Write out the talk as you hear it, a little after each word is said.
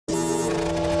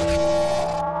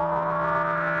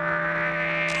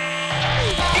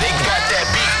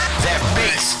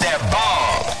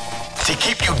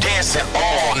keep you dancing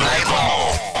all night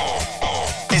long.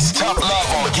 It's Tough Love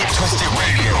on Get Twisted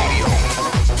Radio.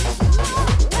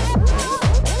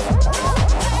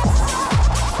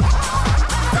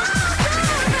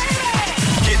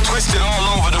 Get twisted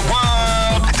all over the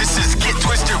world. This is Get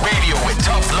Twisted Radio with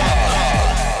Tough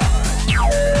Love.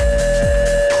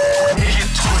 Get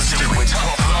Twisted with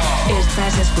Tough Love.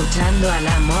 Estás escuchando al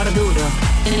amor duro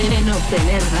en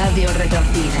Obtener Radio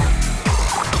Retorcida.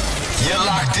 You're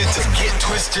locked into Get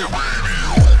Twisted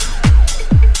Radio.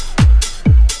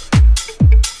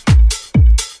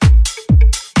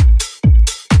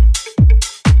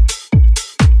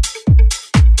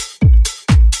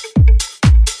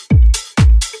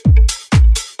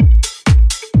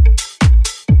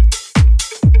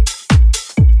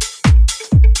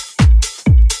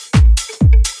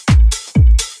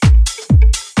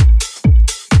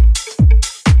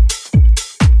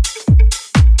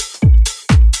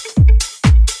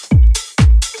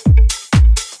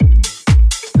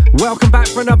 Welcome back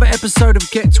for another episode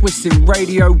of Get Twisted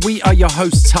Radio. We are your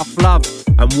hosts, Tough Love.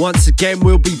 And once again,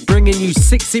 we'll be bringing you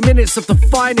 60 minutes of the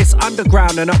finest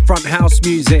underground and upfront house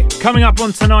music. Coming up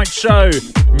on tonight's show,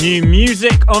 new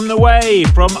music on the way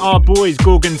from our boys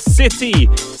Gorgon City,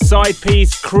 Side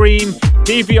Piece, Cream,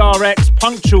 DVRX,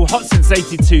 Punctual, Hot Since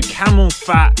 82, Camel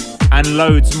Fat, and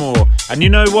loads more. And you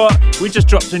know what? We just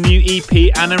dropped a new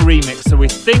EP and a remix, so we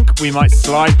think we might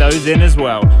slide those in as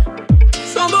well.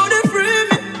 Somebody free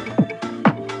me.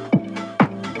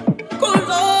 Good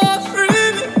Lord, free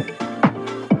me.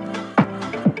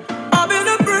 I've been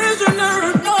a prisoner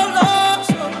of your love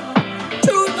so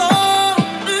too long.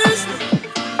 Listen.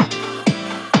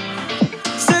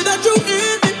 Say that you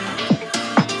need me,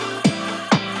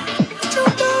 but you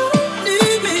don't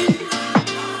need me.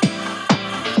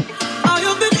 I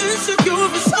have been insecure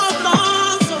for so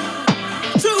long, so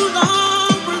too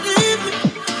long. Believe me.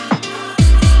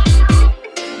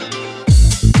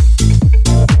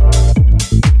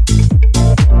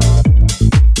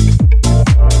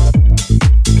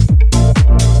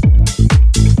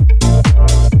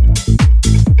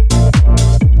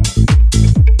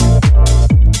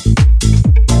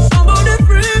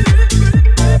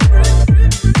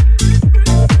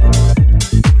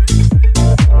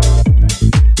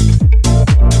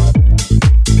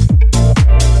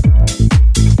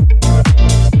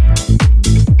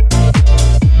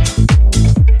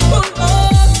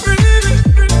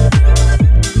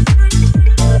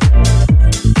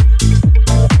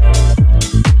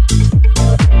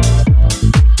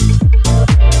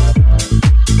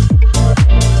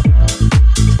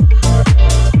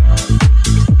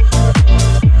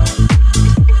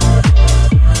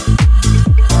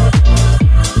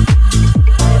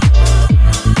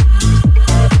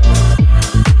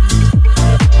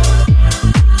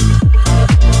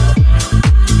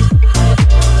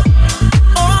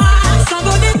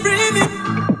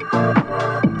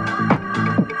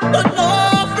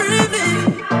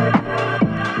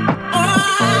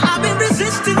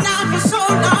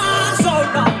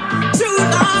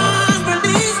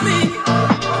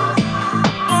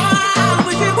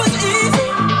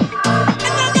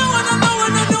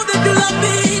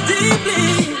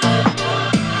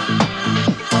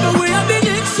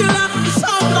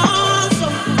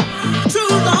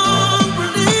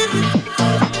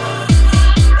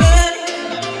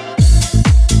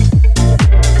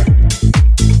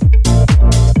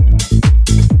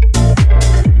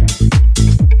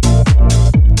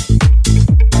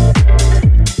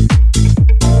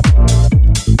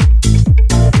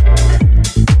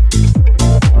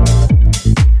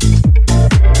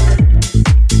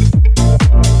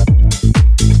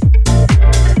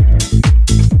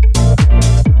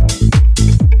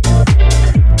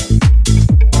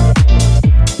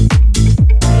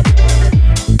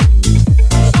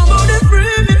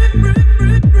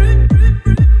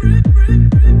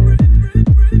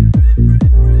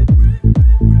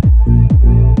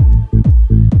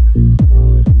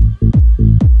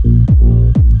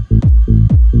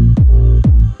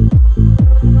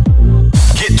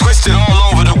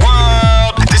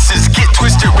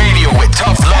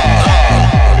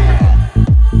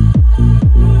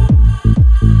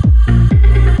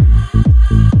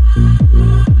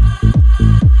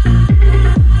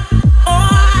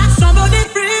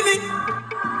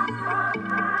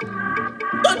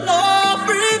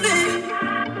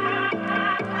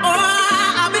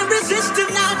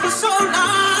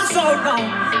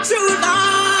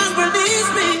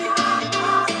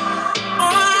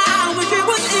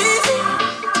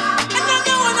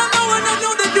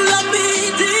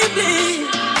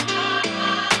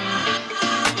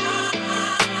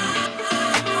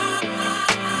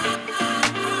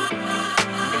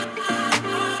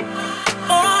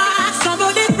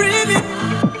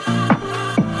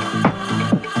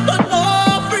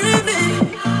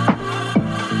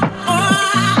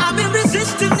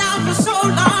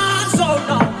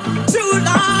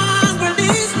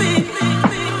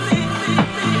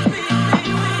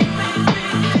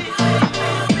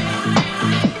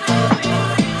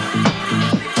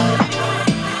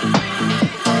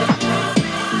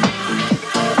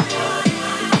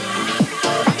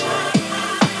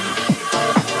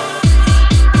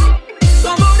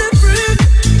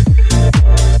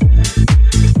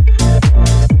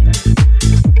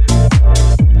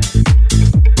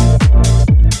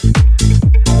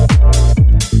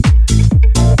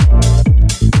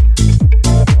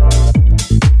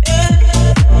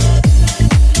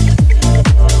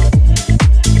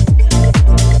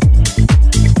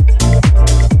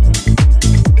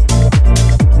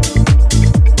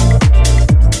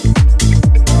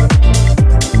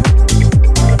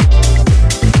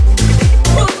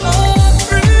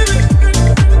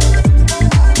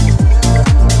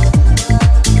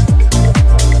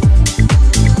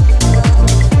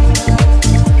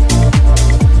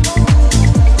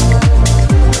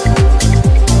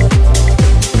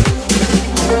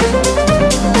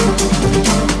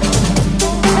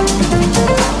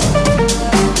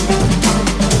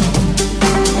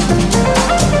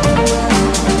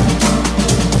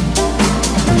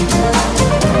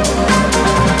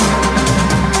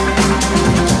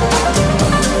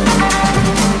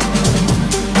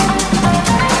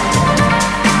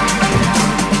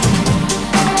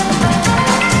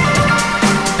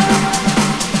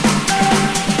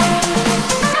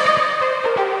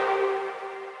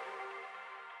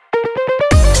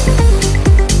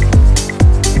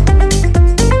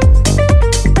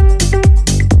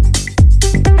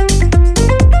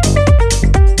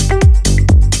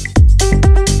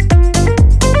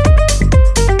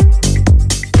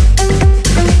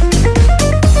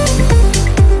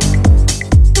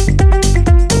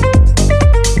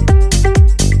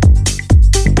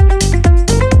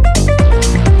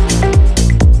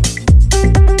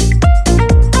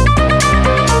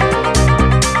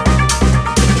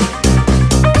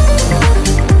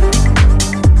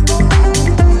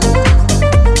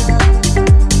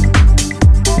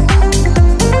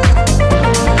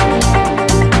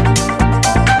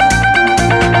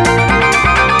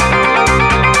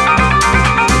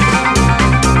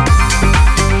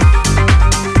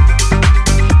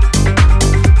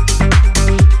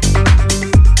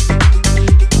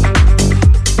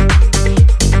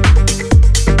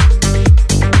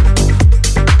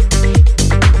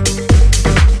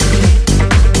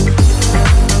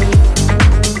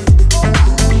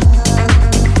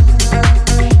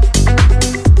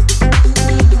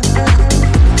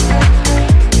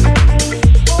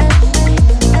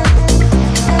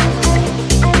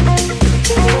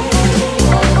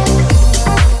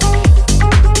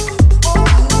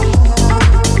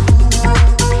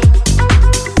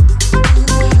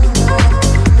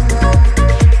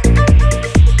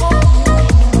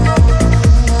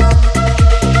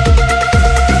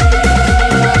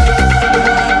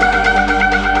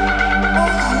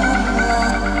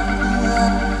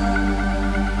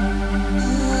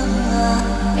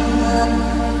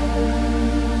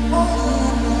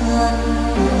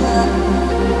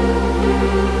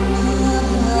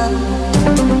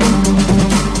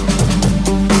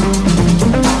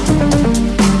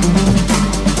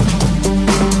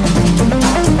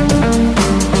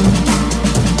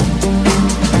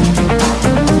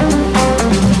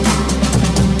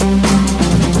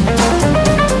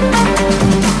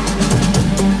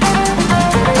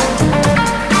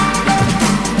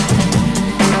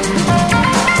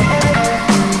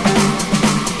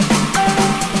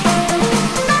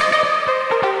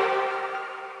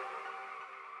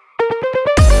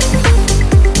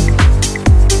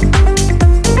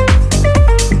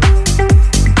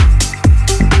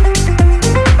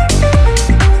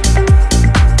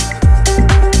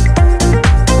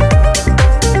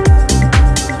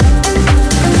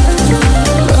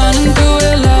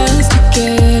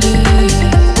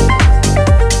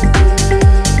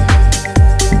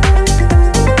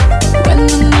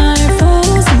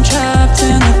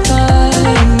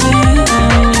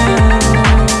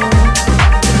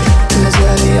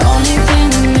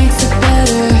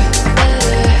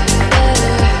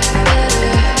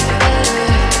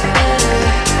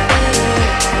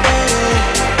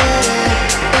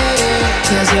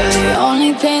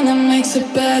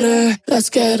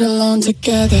 get along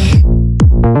together.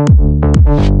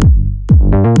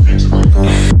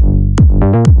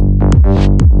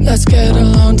 Let's get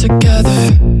along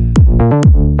together.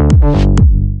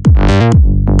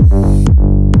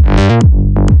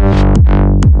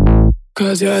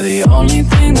 Cause you're the only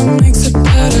thing that makes it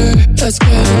better. Let's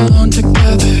get along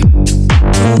together.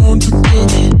 Get along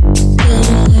together. Get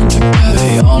along together.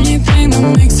 The only thing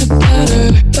that makes it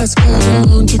better. Let's get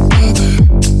along together.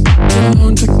 Get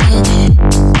along together.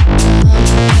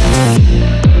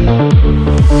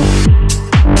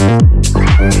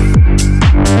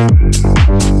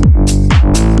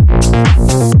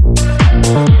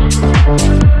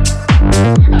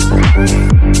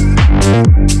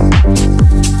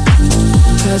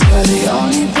 Cause we're the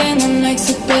only thing that makes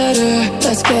it better.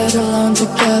 Let's get along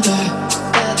together.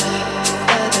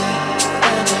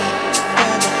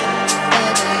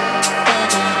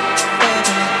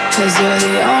 Cause you're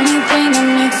the only thing that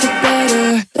makes it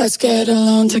better. Let's get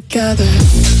along together.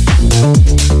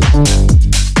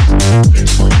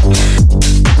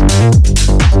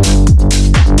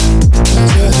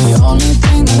 Cause you're the only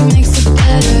thing that makes it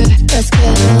better. Let's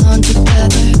get along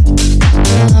together.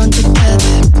 Along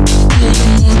together.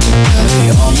 The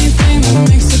only thing that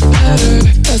makes it better.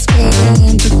 Let's get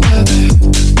along together.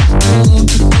 Along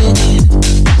together.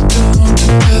 Along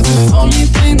together. The only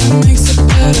thing that makes it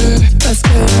better. Let's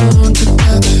get along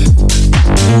together.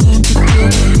 Along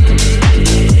together.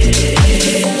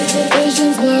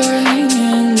 Visions blurring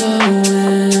in the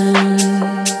wind.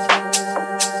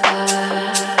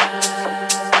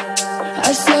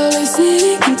 I slowly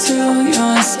sink into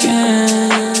your skin.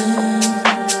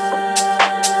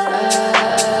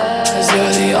 Cause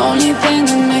you're the only thing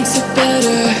that makes it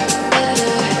better.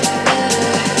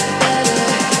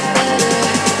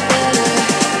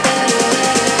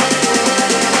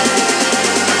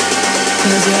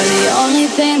 Cause you're the only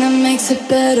thing that makes it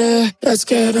better. Let's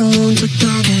get along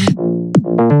together.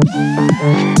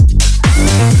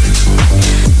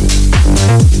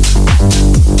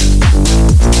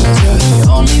 Cause you're the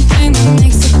only thing that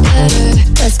makes it better.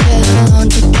 Let's get along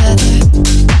together.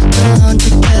 Along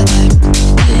together.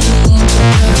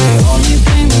 The only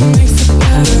thing that makes it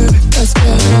better. Let's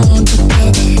get along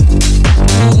together.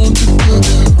 Along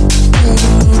together.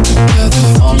 Along together.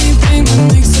 The only thing that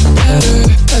makes it better.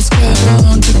 Let's get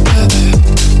along together.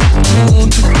 Along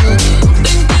together.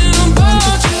 Thinking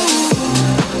about you.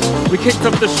 We kicked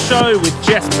off the show with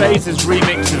Jess Bays'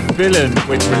 remix of Villain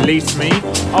with Release Me.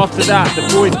 After that, the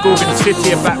boys Gorgon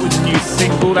City are back with a new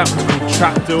single. That one's called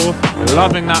Trapdoor.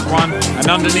 Loving that one. And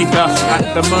underneath us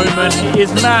at the moment, he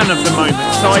is man of the moment,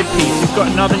 Side Piece. He's got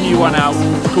another new one out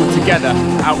called Together,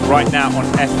 out right now on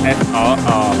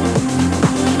FFRR.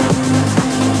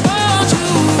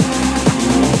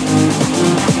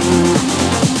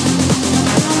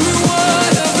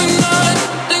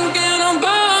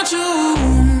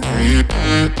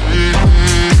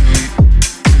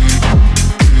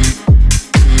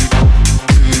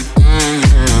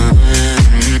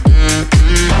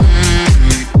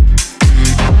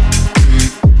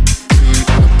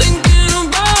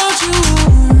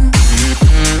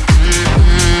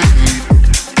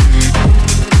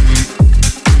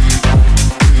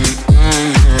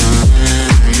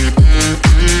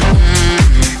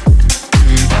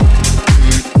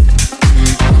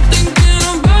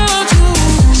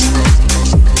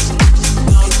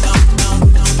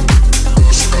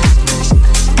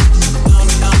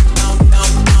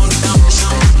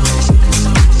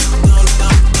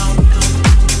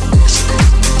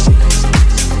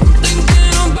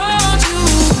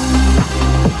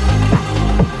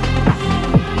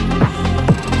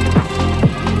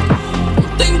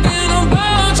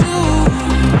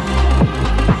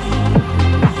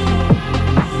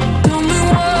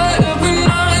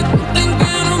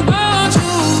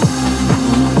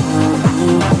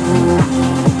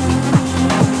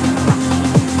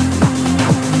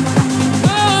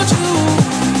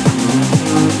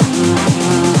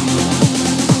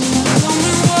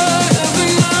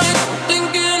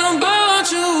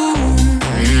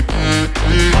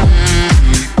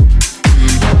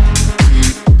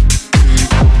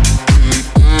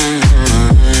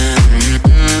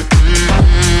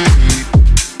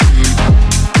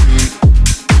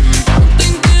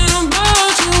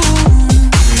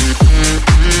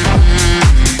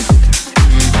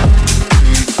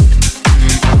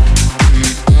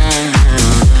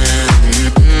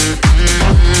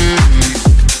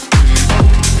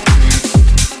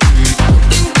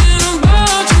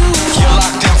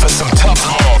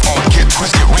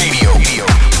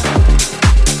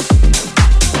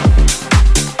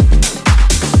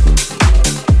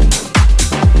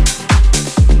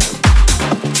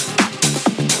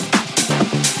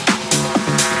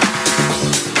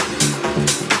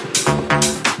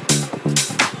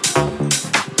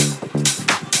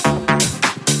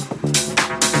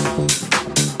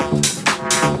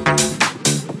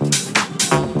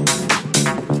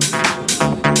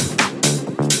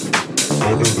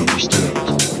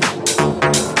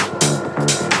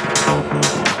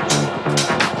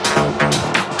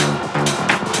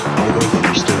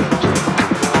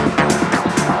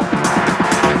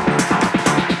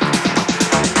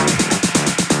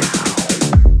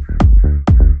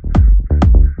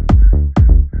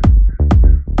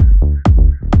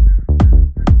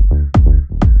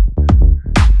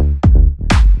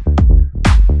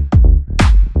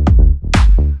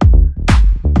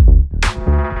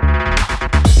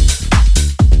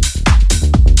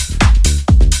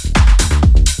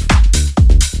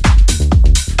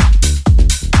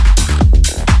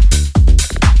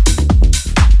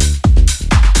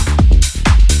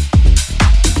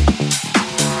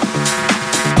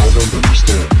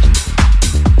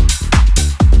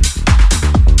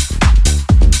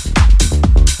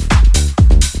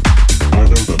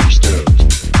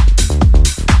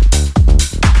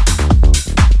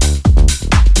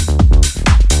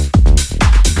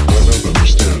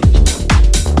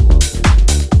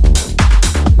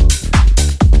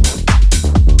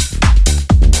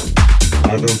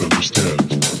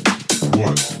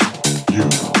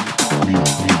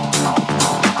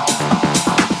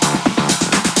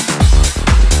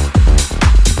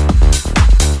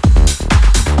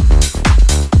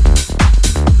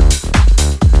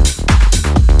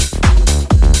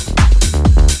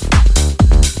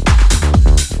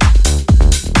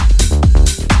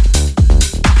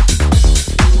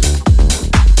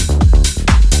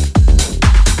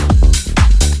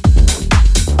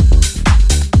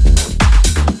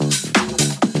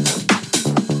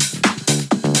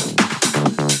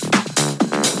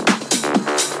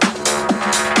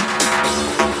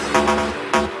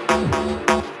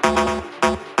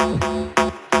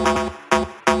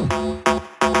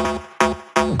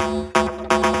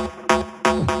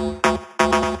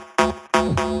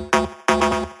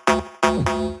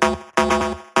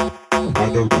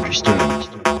 understand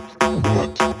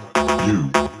what you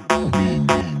mean.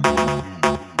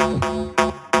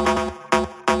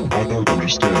 I don't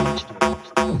understand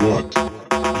what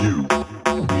you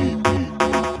mean.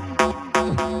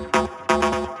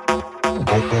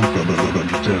 I don't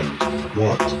understand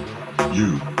what you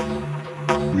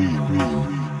mean.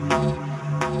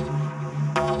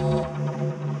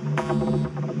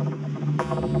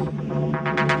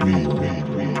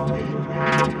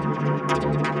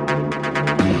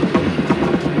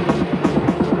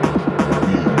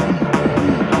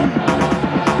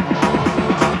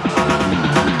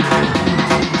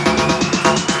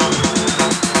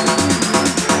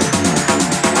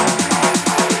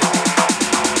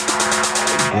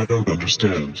 I don't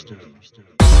understand.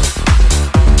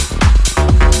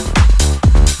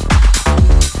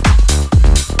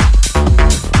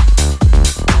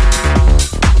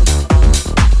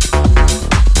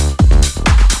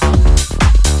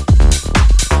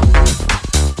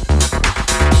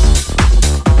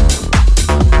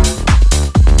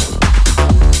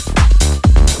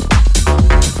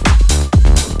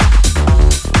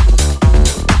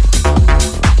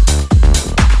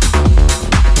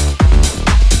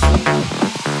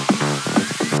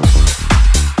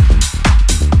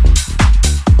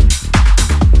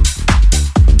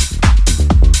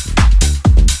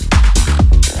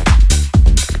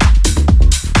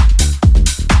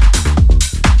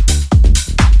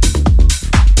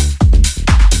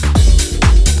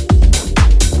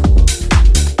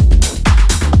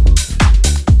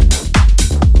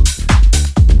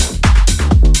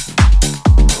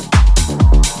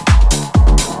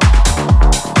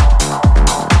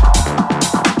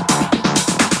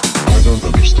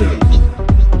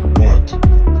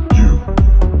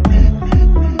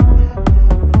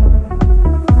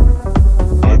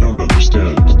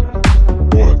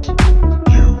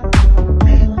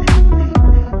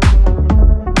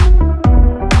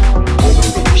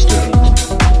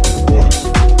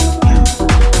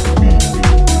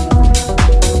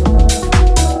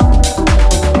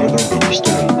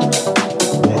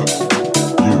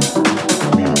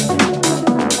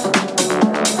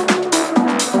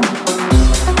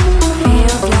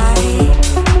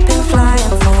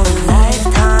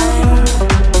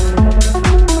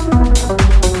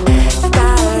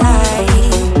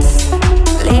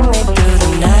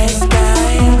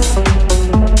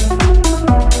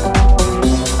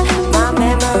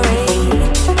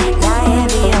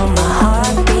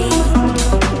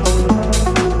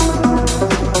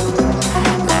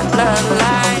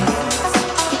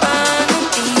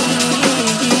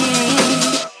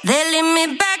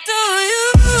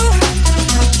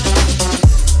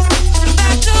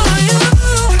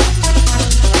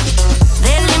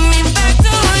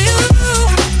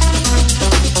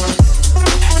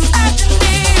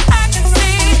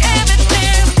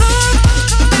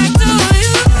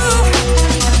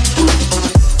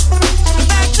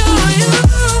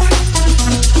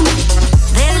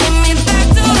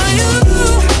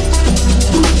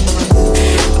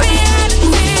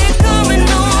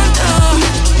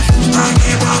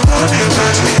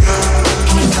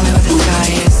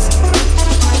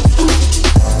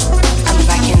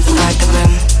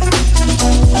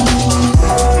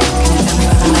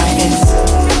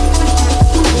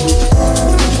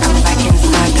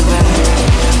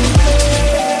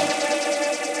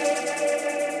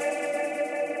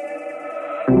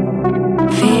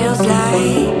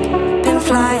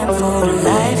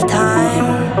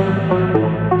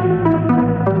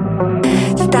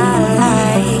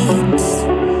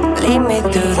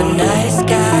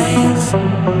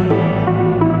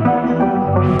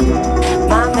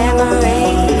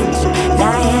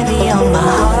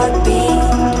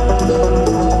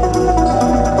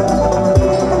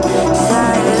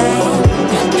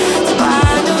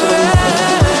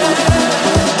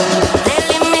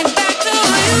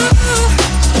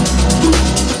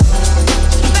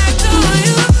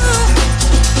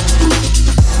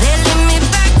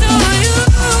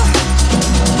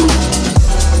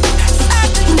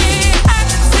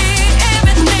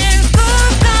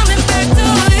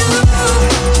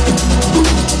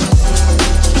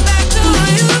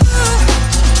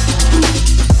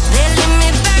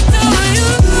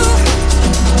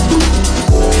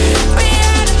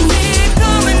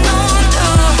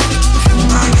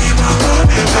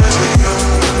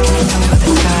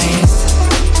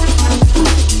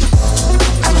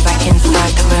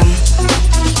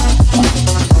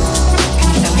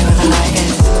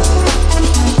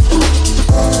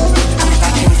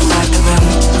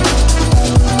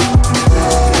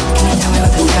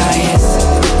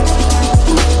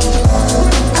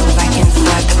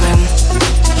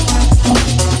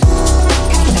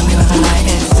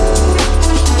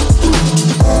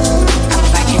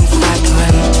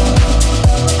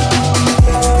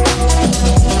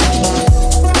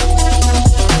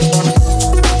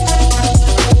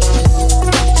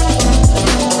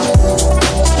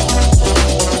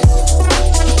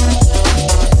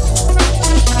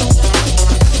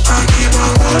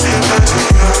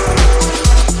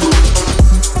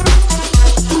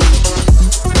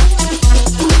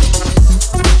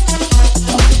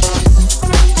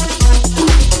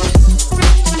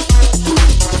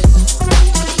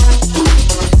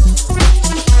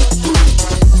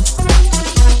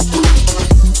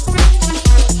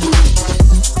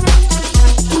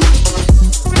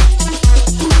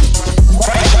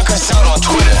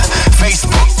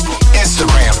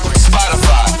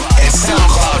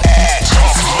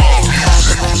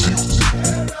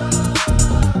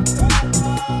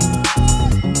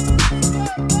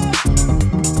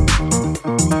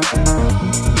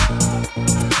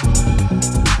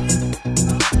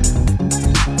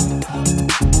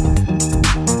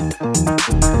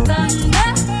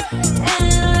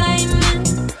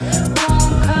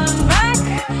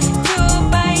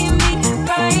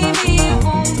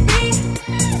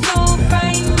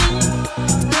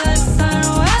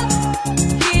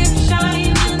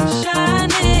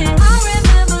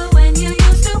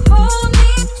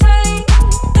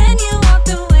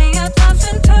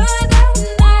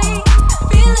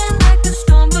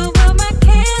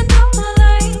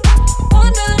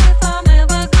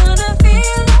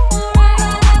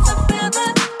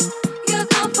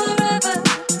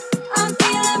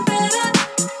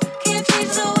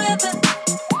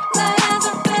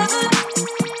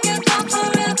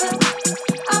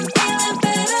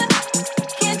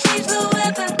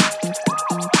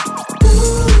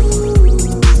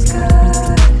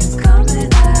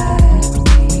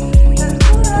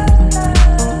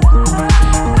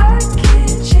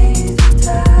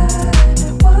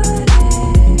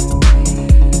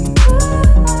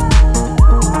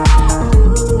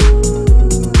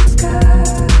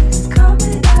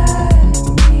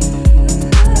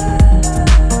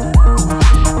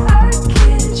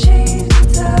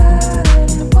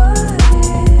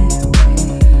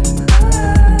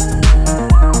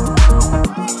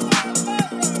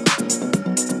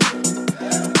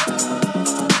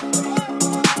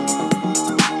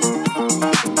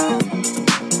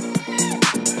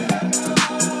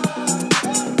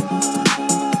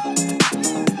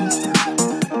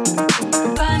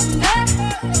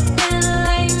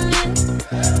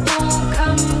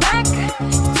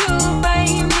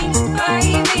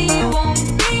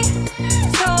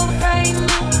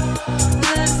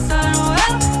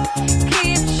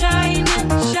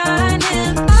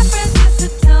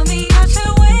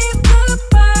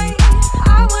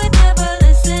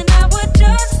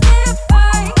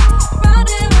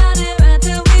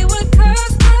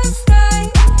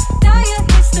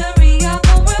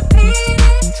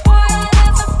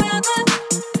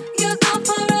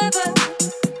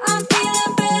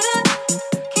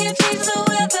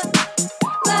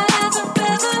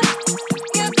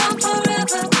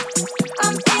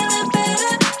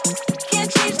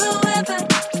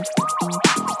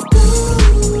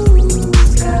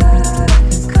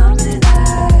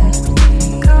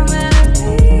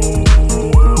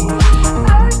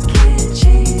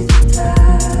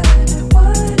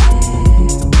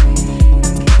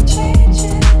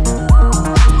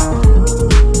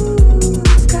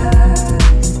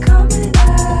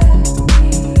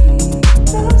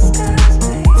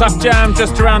 Tough Jam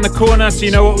just around the corner, so you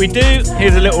know what we do.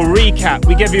 Here's a little recap.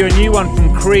 We give you a new one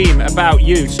from Cream, About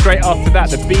You. Straight after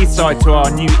that, the B-side to our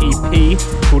new EP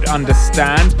called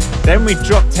Understand. Then we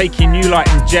drop Taking New Light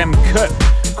and Jem Cook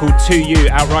called To You,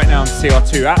 out right now on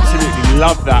CR2. Absolutely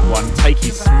love that one.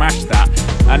 Takey smashed that.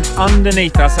 And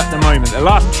underneath us at the moment, the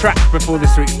last track before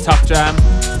this week's Tough Jam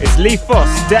is Lee Foss,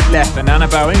 Detlef and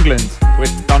Annabelle England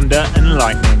with Thunder and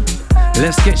Lightning.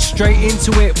 Let's get straight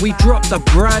into it. We dropped a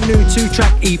brand new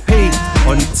 2-track EP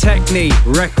on Techni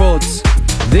Records.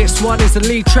 This one is the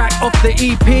lead track of the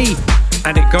EP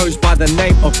and it goes by the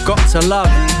name of Got to Love.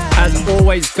 As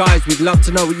always, guys, we'd love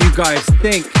to know what you guys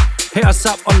think. Hit us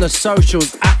up on the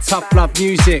socials at Tough Love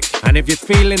Music. And if you're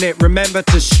feeling it, remember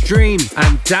to stream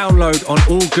and download on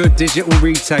all good digital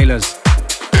retailers.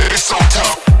 It's so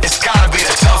tough, it's gotta be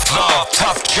the Tough Love,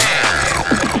 Tough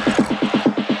Jam.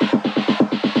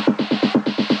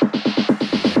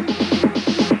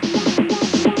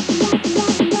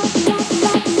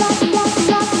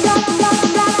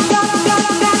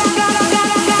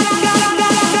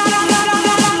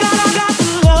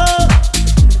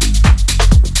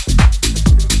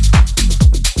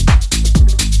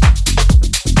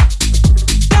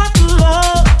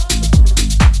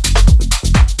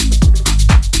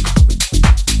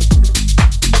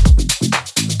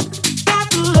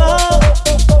 Got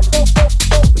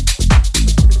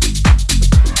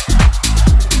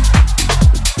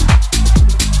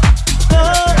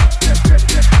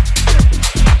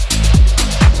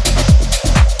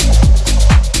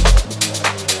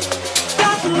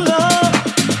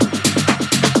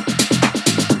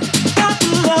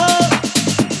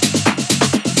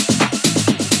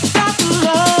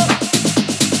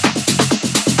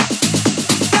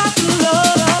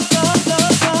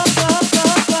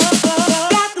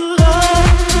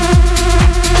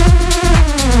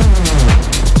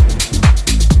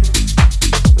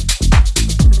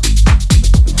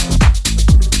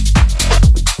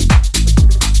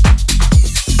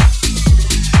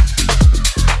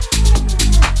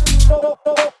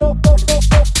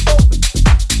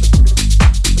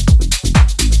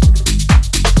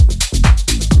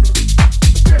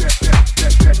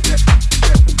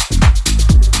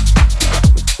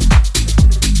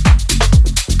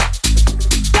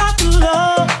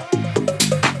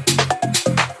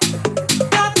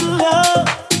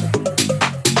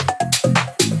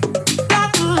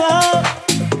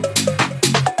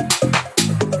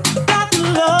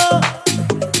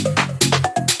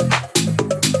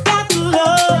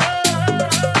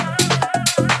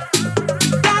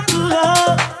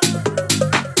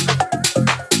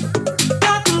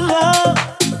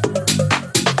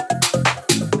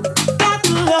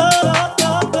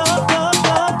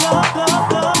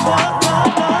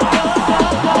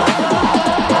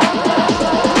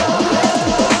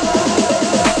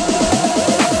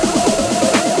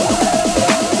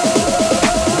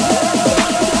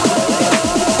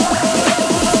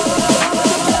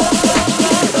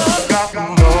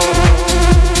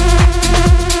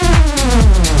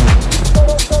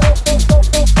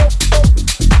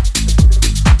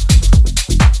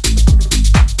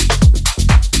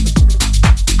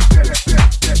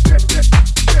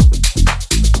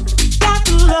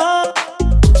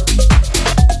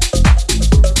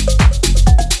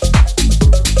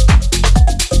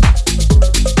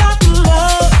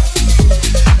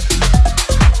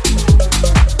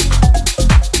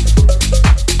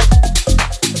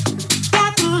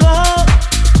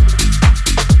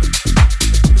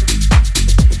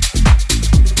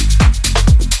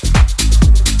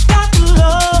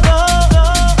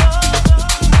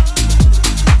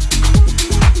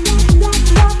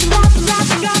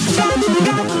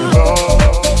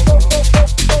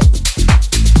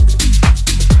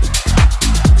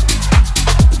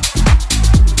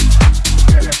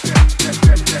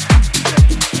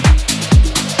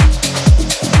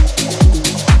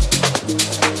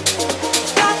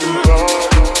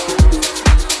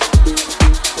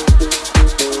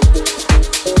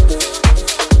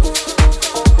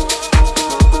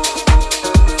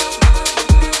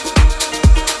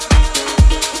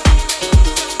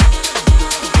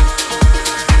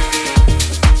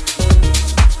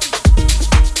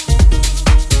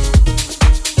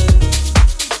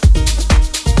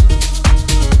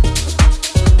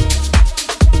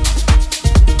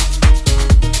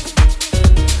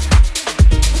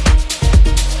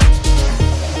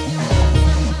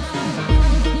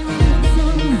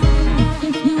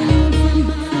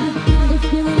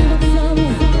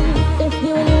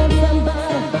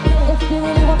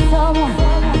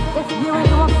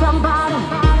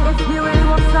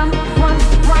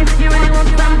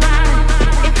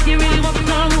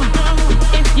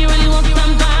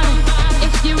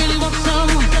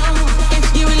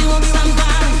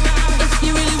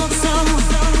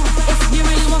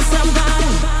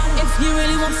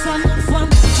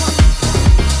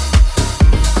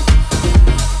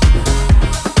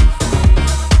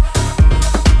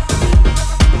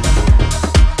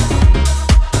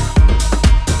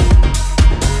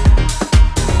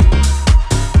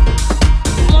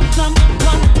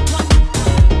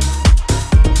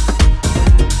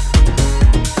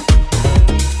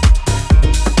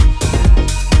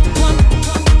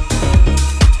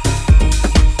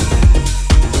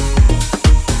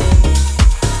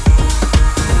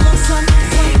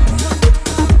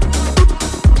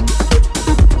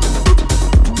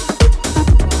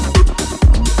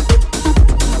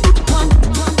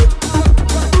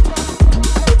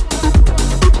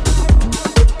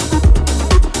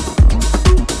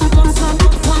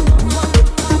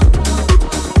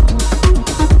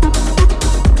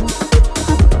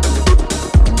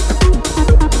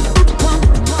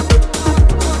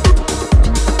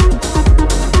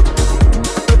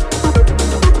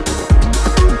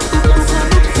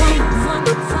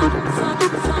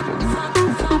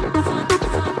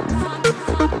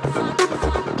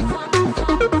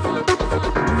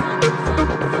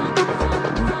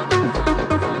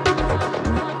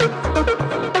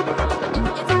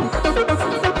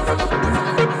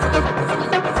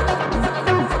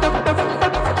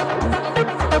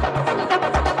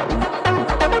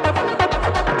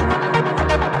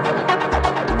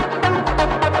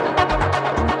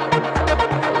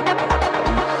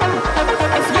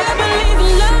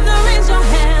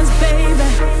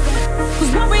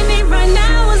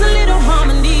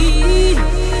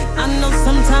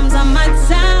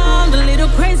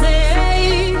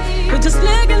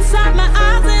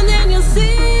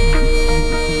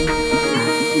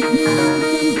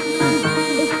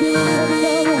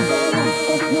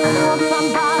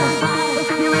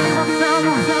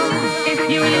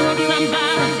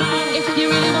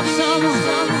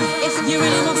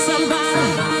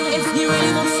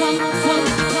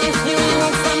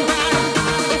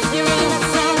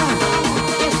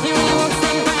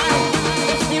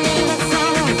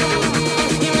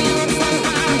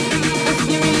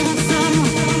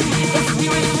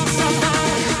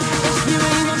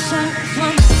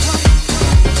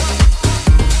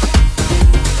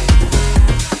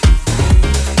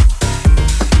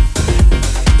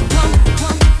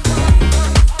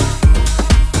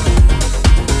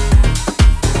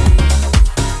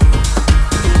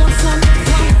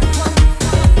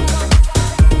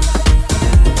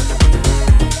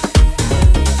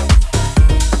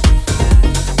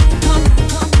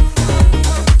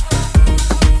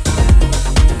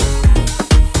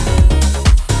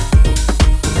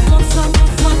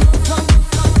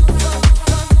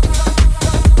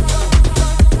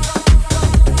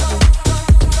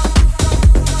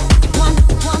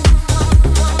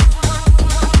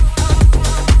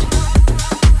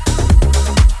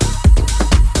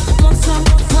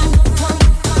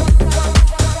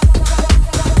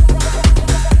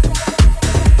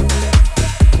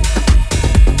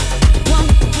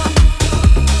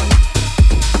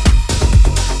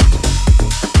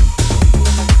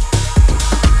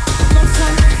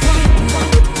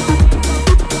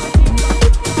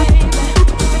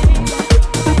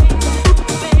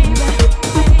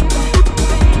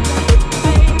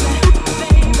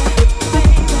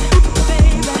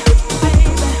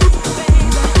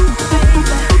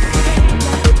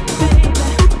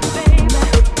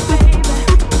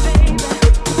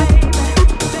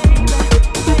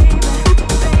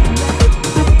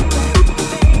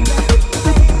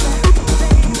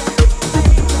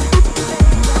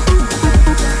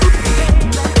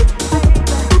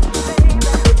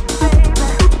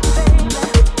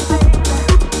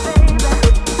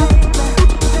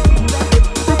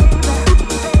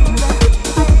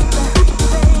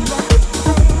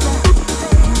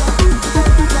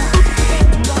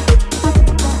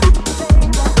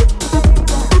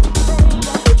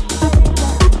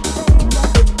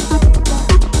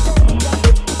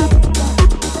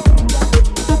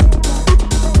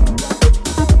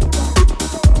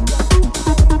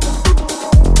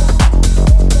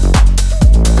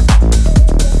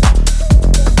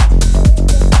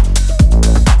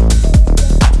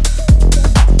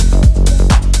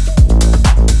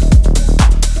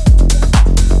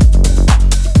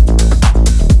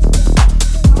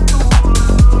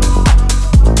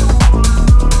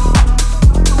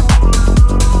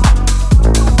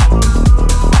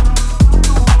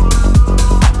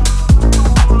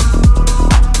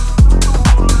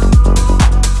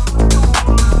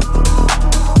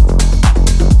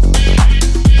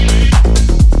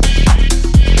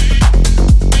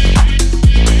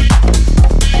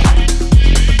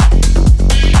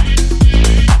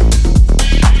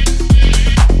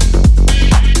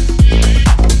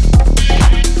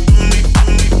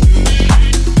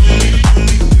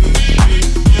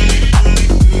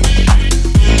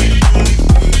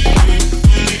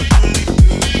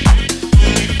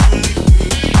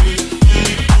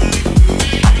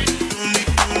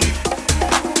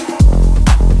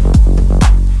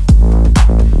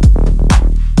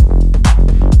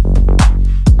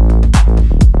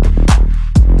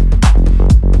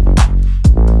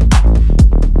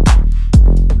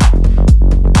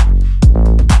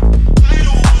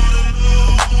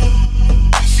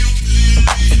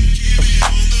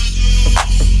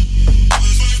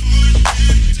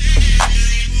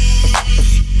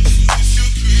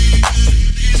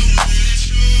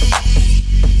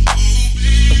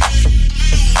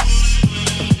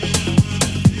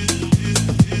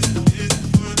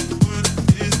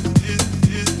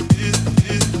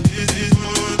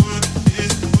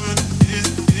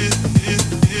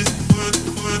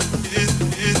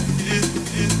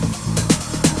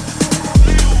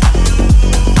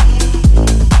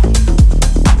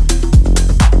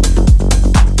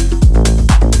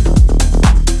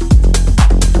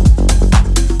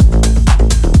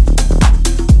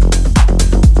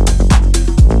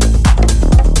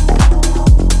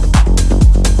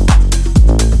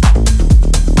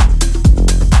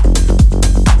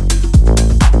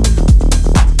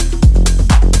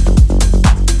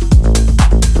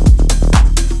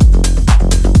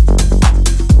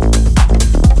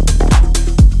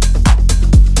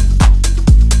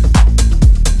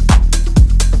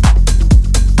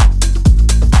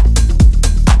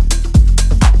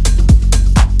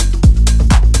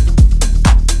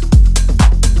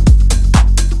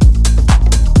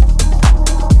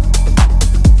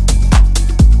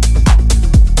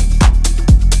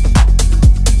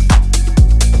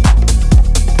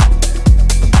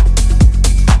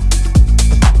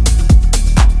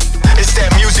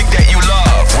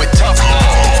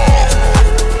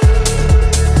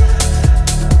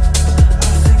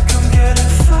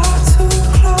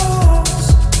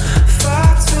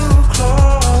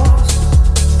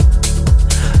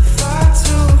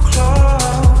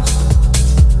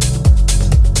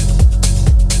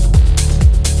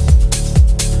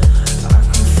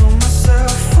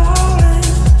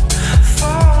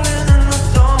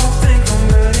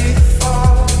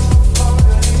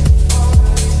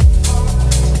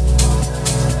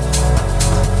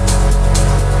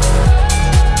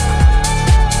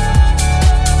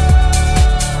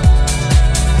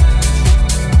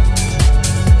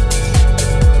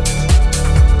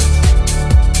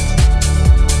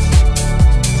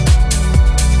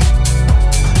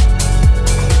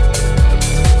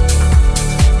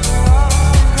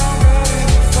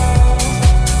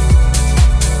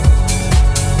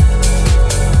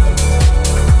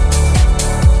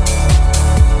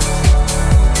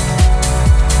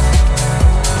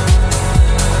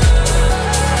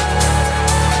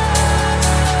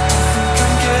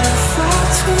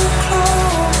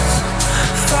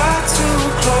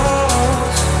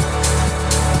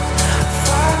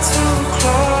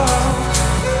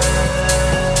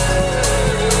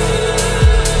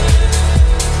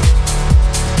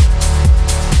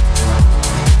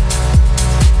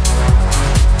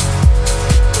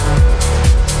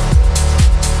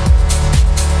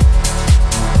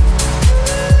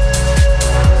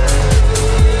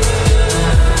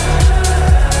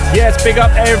Big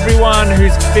up everyone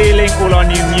who's feeling all our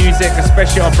new music,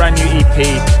 especially our brand new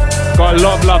EP. Got a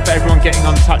lot of love for everyone getting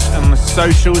on touch on the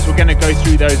socials. We're going to go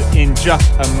through those in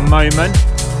just a moment.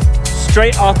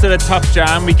 Straight after the Tough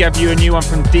Jam, we gave you a new one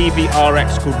from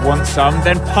DVRX called Want Some.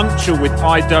 Then Punctual with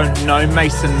I Don't Know,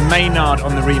 Mason Maynard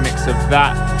on the remix of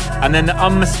that. And then the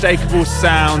Unmistakable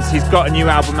Sounds, he's got a new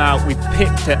album out. We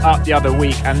picked it up the other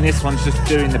week and this one's just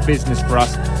doing the business for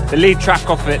us. The lead track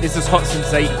off it, this is Hot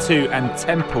Since 82 and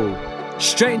Temple.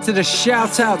 Straight into the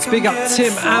shout-outs, big up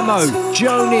Tim Ammo,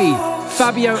 Joni,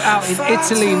 Fabio out in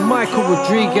Italy, Michael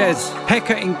Rodriguez,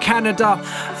 Hecka in Canada,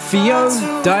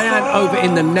 Fiona, Diane over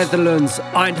in the Netherlands,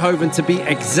 Eindhoven to be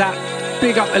exact.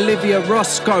 Big up Olivia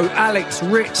Roscoe, Alex,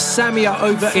 Rich, Samia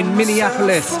over in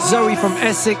Minneapolis, Zoe from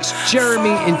Essex,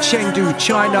 Jeremy in Chengdu,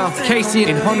 China, Casey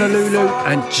in Honolulu,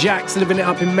 and Jax living it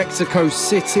up in Mexico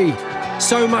City.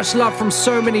 So much love from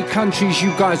so many countries,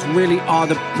 you guys really are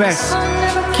the best.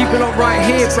 Keep it up right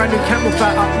here, brand new Camel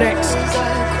Fat up next.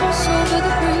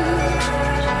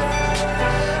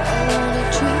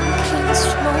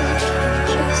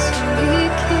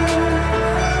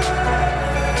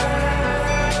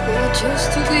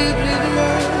 Just to be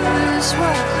oblivious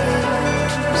what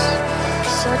lives.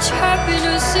 Such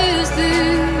happiness is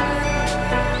this,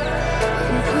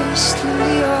 impressed in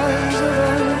the eyes of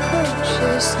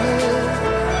unconsciousness.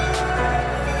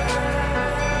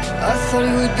 I thought it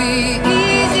would be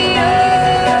easier.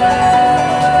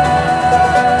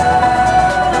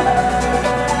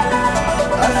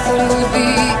 I thought it would be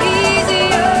easier.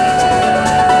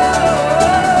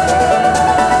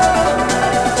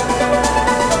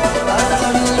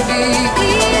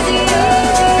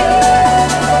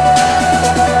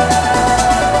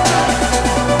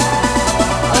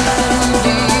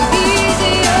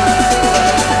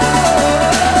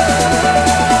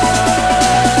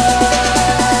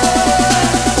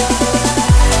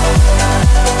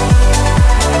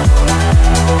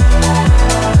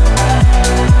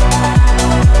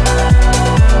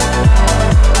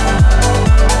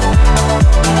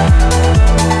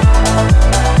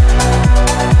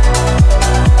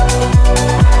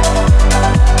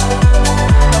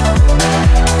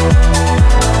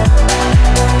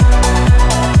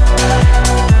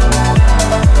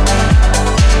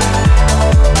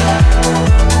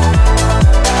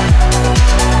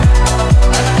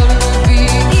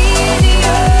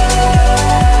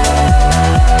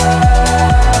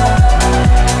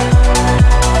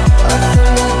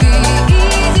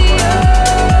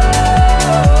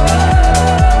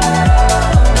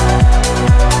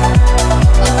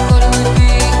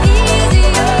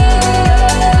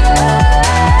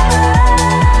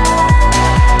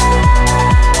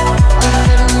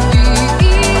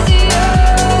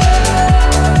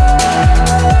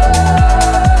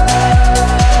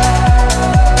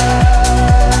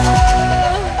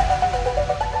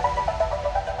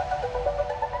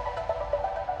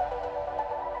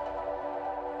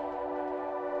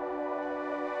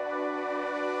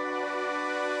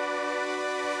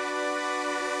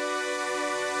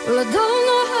 Well, I don't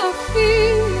know how I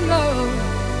feel, love,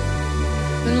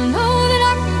 but I know that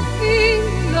I can feel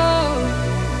love.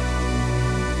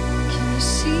 Can you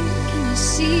see, can you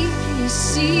see, can you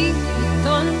see what you've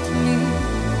done to me?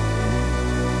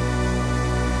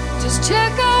 Just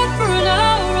check out for an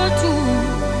hour or two.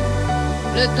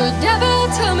 Let the devil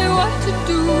tell me what to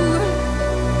do.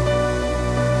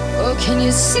 Oh, can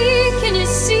you see, can you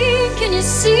see, can you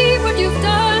see what you've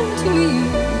done to me?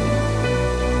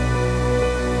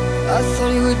 I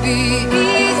thought it would be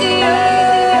easier. Easier.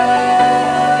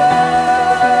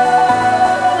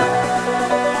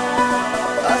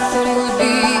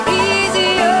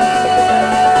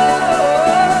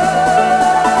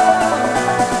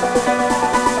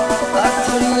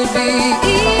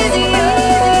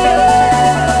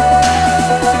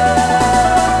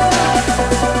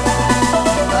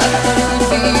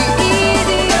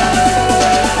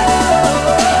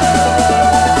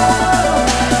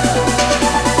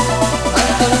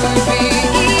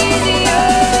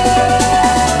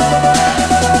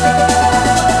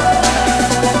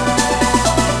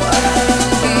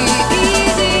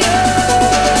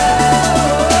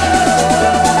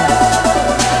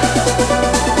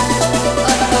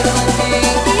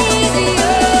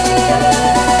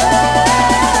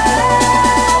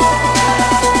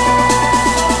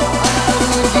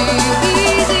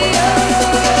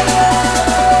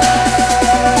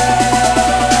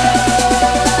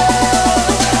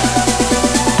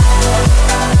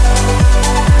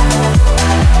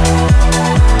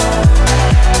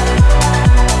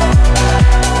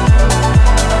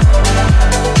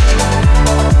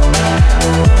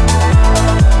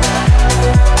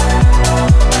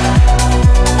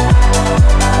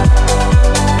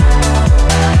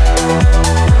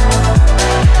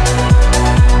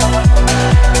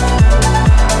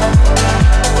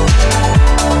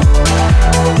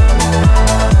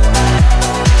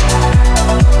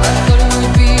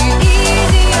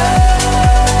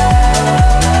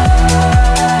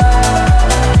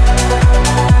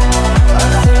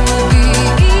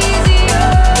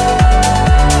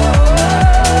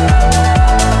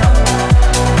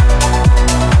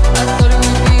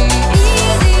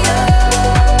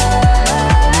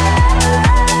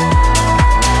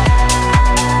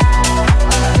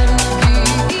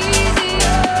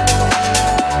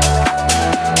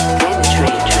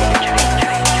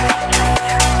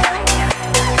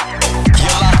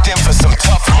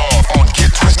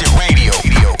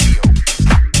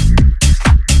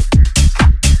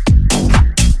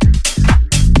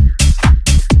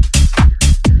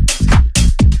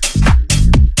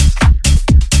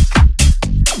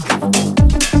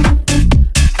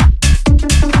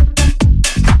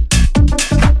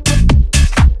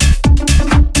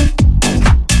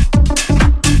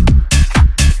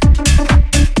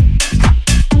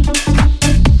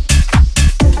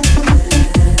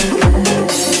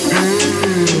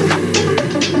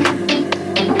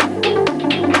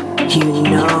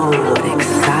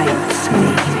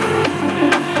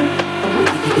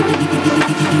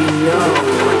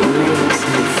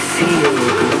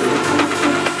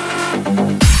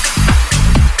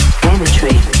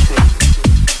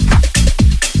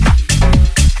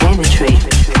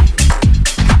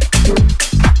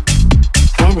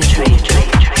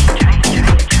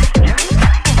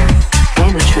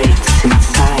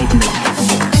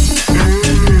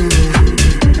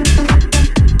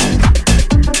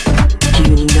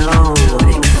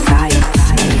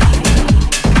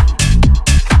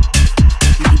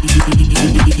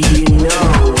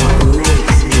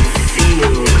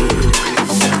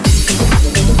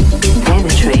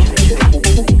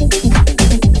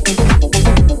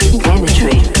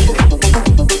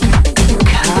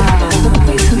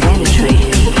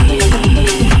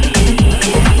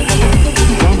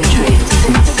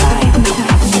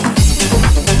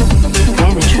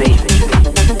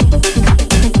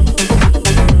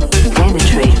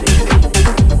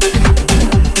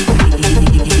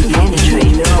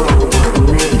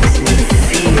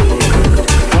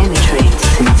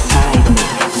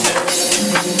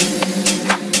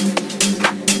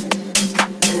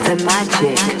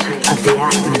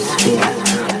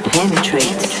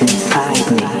 penetrates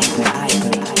inside me.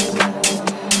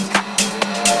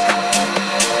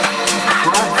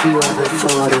 Have you ever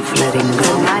thought of letting go?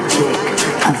 The magic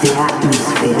of the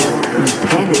atmosphere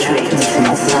penetrates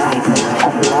inside me.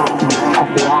 Of the atmosphere,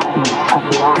 of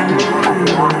the atmosphere,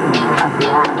 of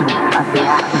the atmosphere,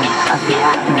 of the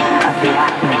atmosphere, of the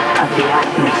atmosphere, of the atmosphere, of the atmosphere, of the atmosphere, of the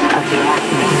atmosphere, of the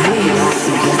atmosphere. This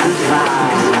is the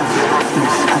vibe of the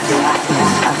atmosphere, of the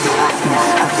atmosphere, of the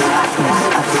atmosphere, of the atmosphere,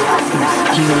 of the atmosphere.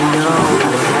 You know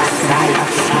what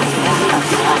excites me. Of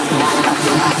the atmosphere, of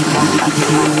the atmosphere.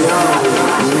 You know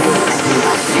what makes me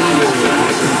feel.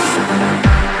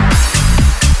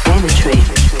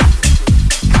 Penetrate.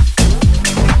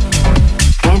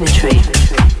 Penetrate.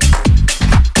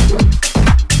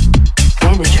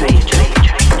 Penetrate.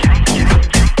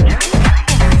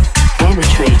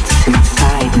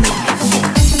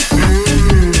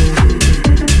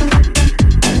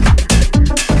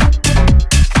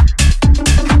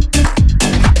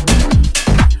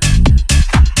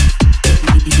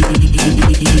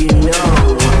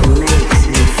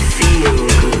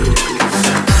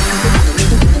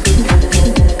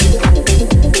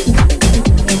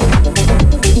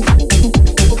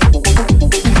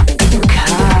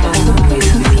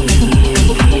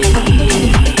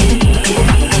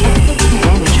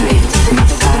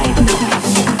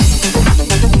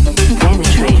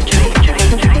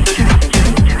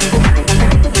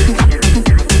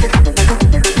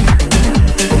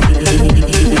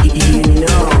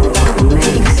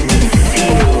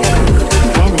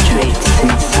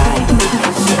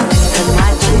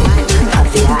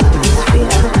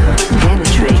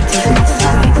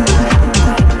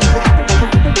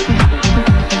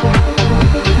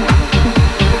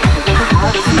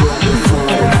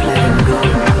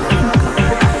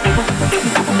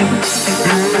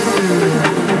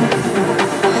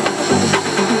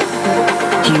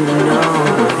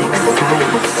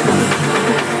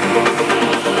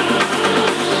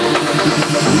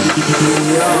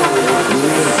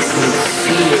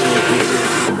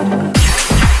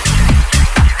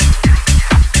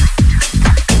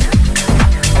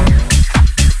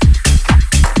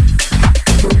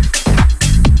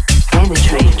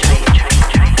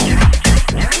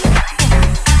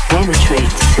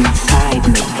 Penetrates inside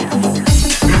me.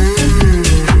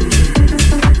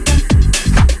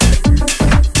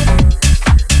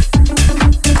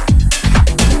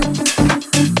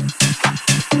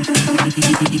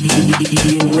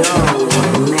 You know what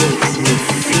makes me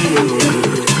feel.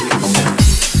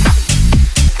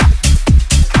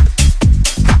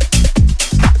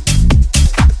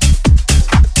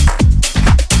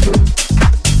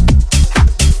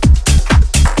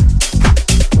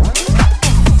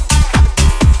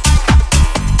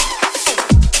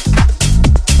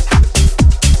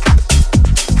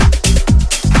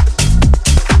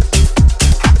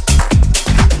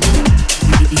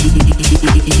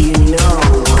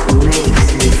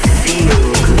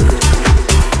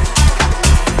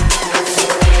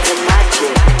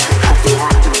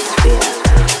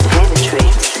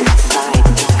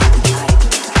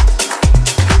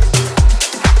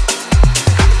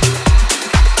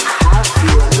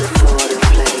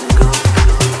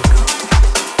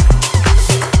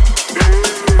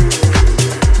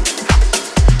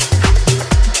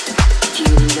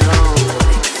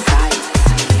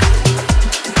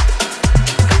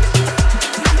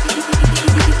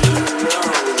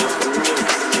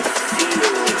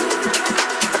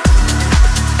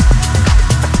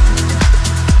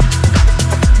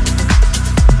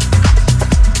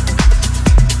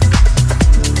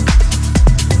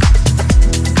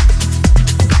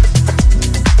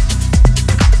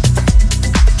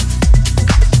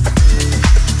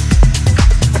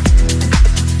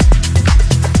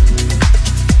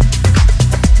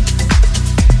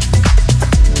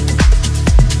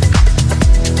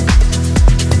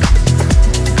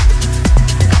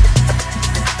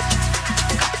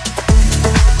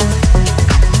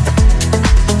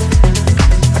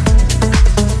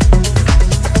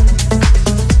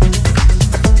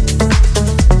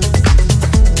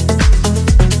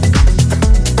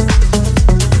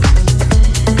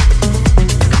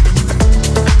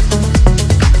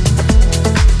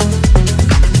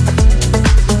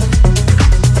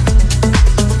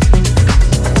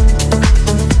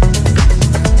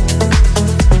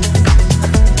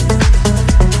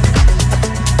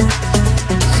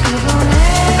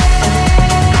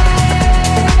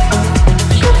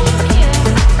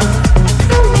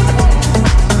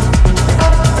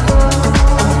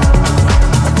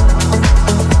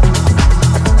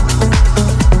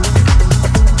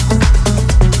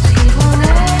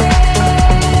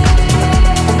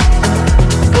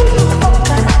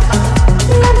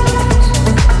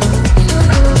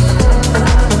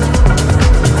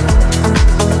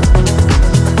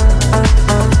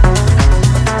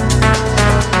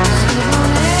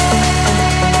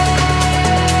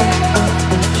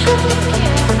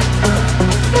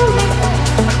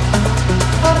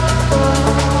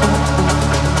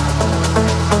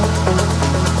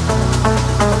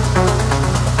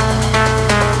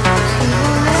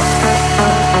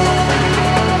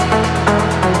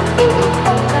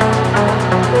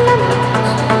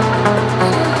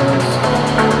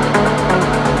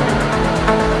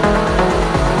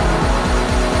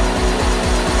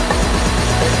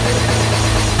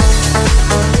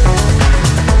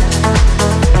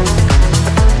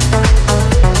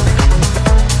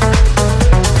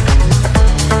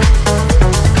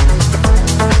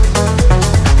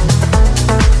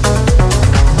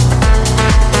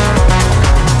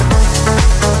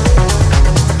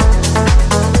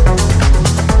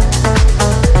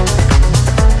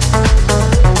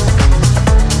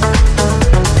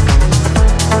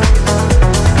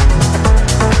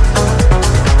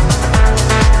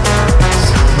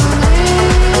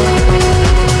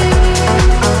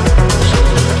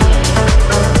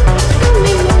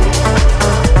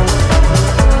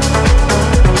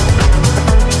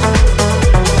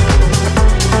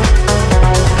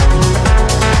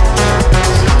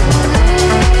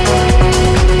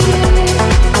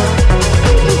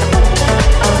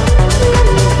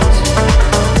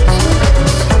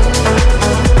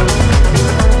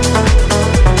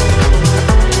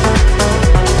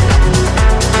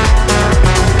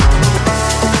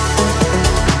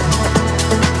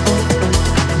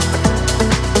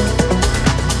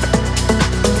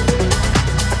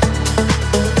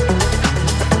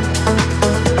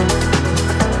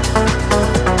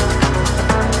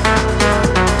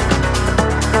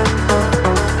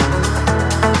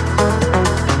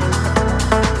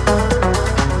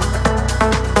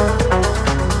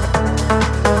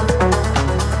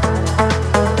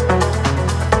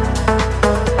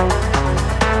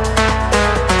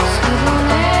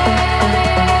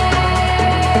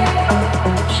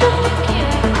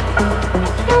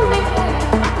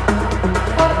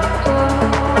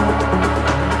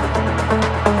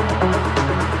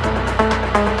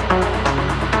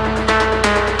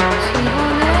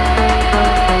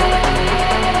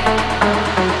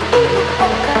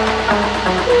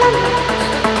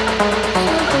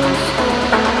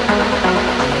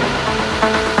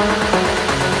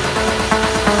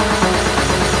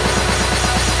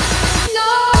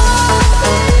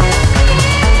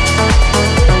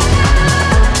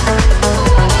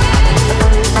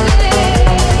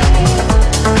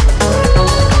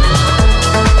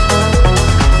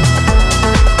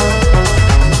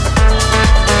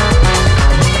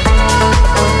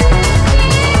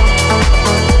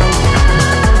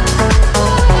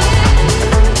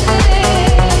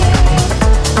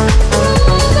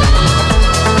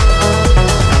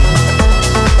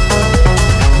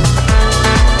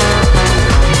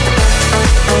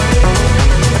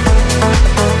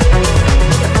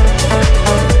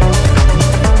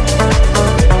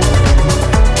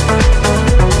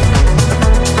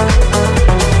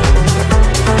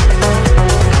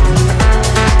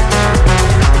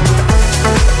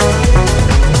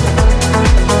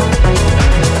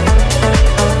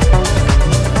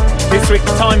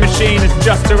 week's Time Machine is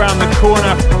just around the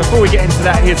corner. Before we get into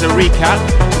that, here's a recap.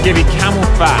 We'll give you Camel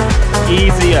Fat,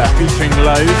 Easier featuring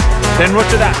Lowe's. Then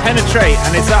Roger That, Penetrate,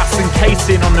 and it's us and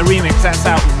Casing on the remix. That's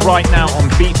out right now on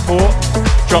Beatport.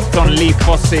 Dropped on Lee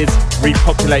Foss's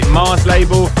Repopulate Mars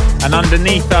label. And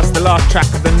underneath us, the last track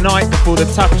of the night before the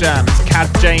Tough Jams, Cad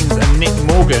James and Nick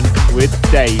Morgan with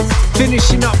Days.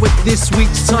 Finishing up with this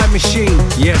week's Time Machine.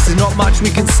 Yes, there's not much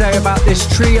we can say about this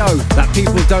trio that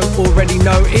people don't already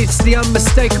know. It's the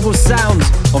unmistakable sounds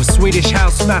of Swedish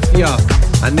House Mafia.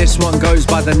 And this one goes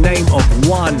by the name of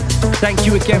One. Thank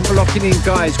you again for locking in,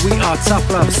 guys. We are Tough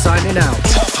Love signing out.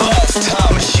 Tough Love's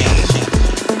Time Machine.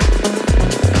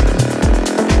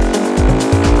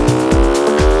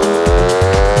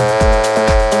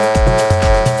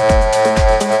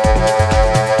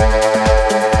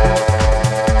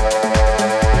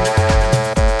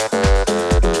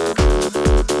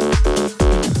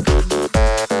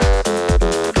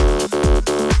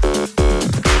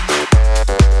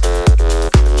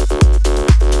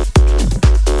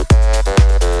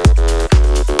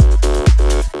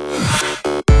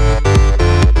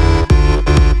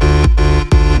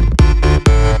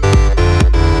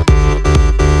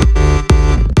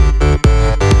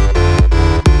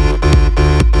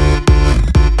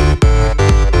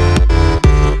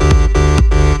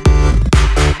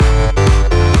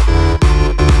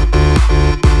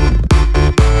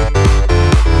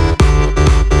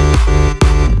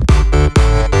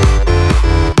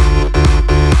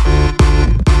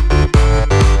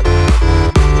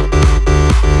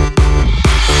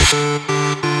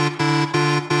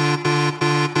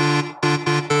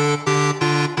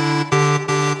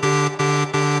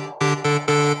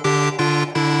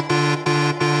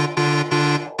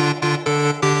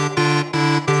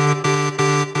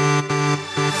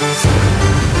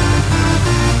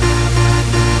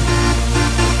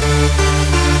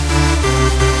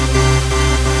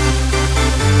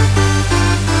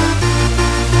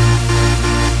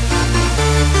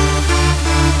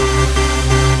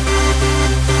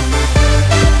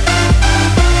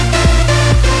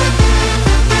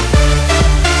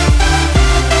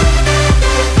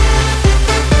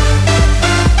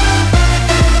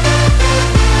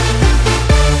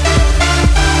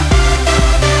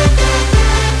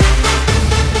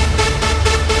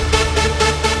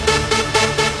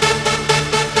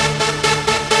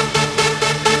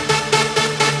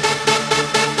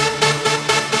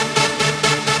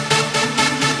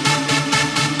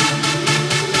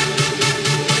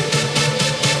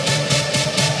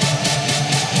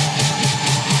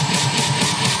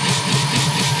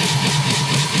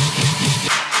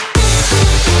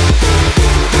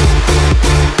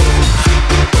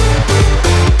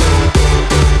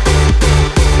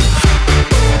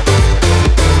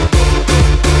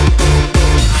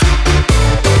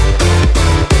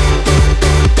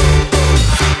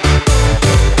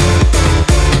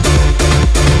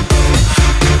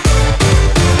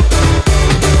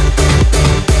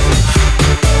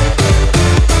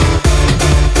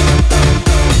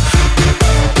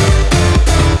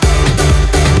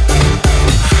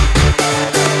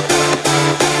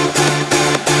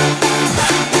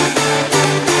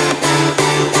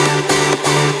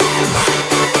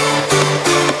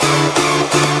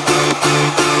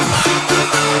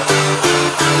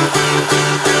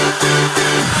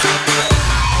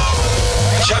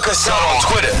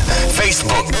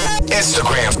 Facebook,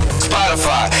 Instagram,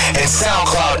 Spotify, and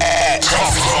SoundCloud at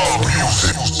Tough Love Music.